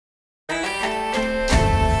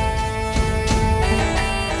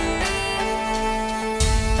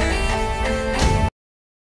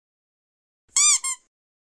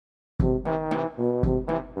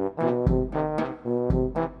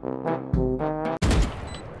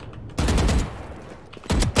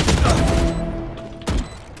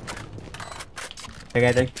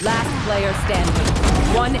Together. Last player standing.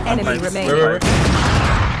 One enemy remaining. Where?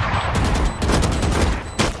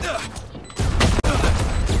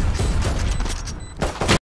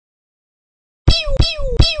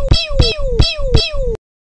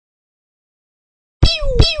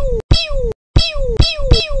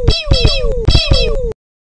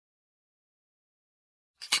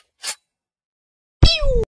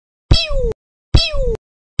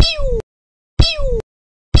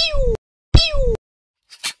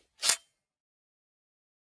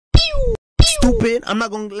 Stupid, I'm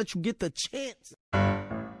not gonna let you get the chance.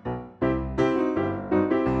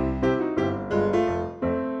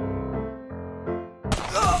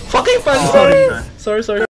 Fucking fun.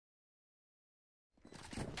 Sorry.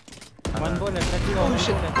 One ball, let's go. Oh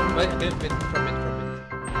shit. Wait, from it.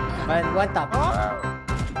 One tap.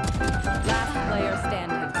 Last player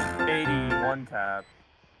standing. 81 tap.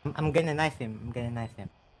 I'm gonna knife him. Yeah,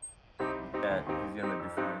 he's gonna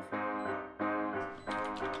defuse.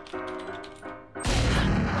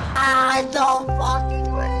 I don't fucking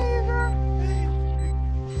way, bro.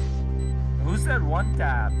 Who said one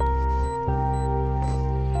tap?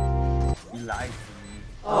 He lied to me.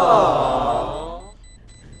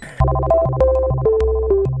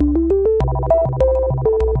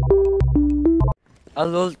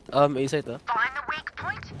 I'll ult A site Find the weak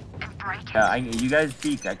point and break it. Yeah, you guys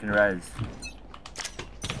peek, I can res.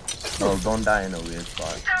 No, don't die in a weird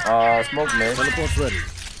spot. Smoke mid. Teleport's ready.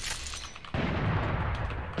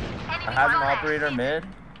 I have an operator mid.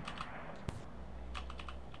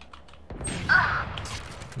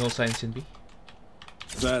 No signs in B.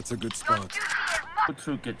 That's a good spot. Go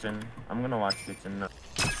through kitchen. I'm gonna watch kitchen now.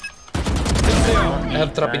 I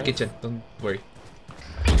have trap in kitchen. Don't worry.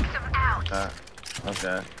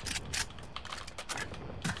 Okay.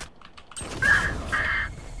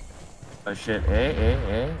 Oh shit,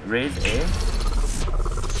 A. Raise A.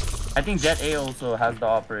 I think Jet A also has the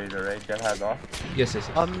operator, right? Jet has off. Yes.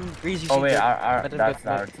 Breeze Oh using wait, Jet. that's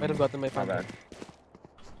our Might have gotten my My fan. bad.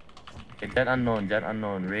 Okay, Jet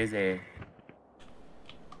unknown. Raise A.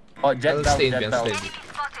 Oh, Jet I'll belt, stay in Jet B. I'll belt. stay in B.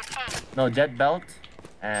 No, Jet belt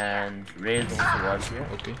and Raise also was here.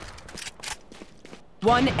 Okay.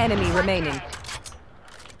 One enemy remaining.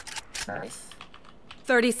 Nice.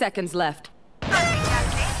 30 seconds left.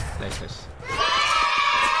 Nice.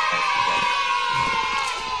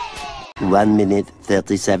 1 minute,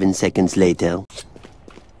 37 seconds later.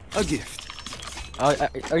 A gift.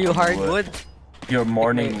 Are you hardwood? Your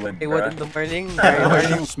morning with Hey, wood in the morning?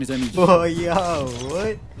 Alliance, mes amis. Oh, yo,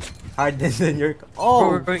 what? Harder than your. Bro, Oh!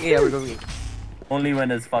 we're going A, we're going only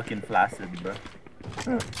when it's fucking flaccid, bro.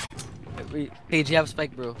 A. Wait, Paige, you have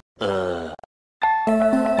spike, bro.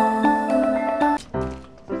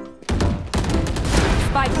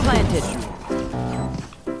 Spike planted.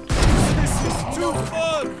 Too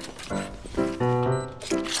fun!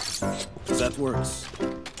 That works.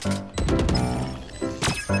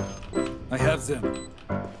 I have them.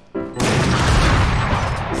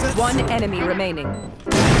 One enemy remaining.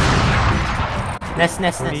 Nest.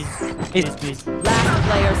 Please. Last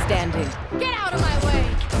player standing. Get out of my way!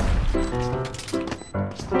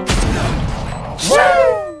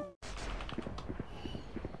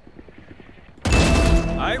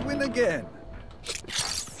 I win again.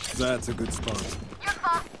 That's a good spot.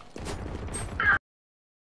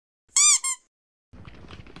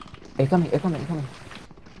 Hey, coming.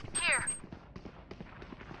 Here.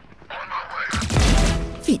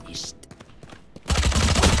 Finished.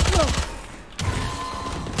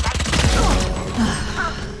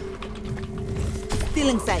 Still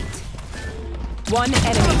in sight. One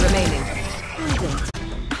enemy remaining.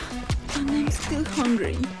 And I'm still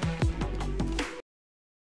hungry.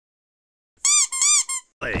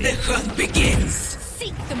 The hunt begins.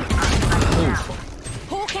 Seek them.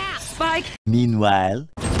 Hawk out. Spike. Meanwhile,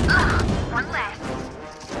 One less.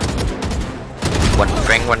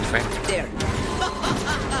 One frame. There.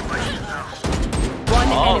 One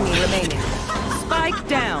enemy remaining. Spike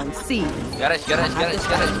down. C. Get it.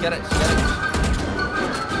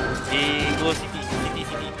 Go CT.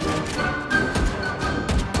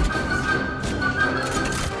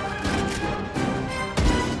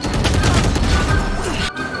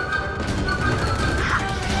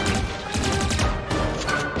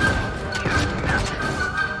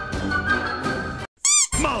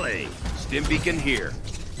 Molly! Stim beacon here.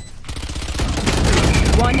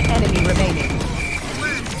 One enemy remaining.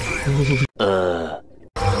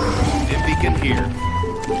 Stim beacon here.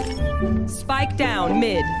 Spike down.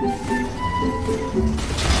 Mid.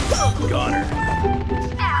 Got her.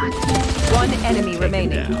 One enemy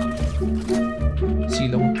remaining.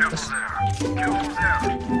 Silong.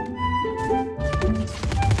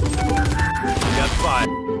 spot.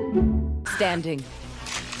 Standing.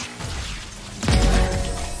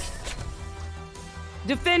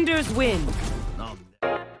 Defenders win.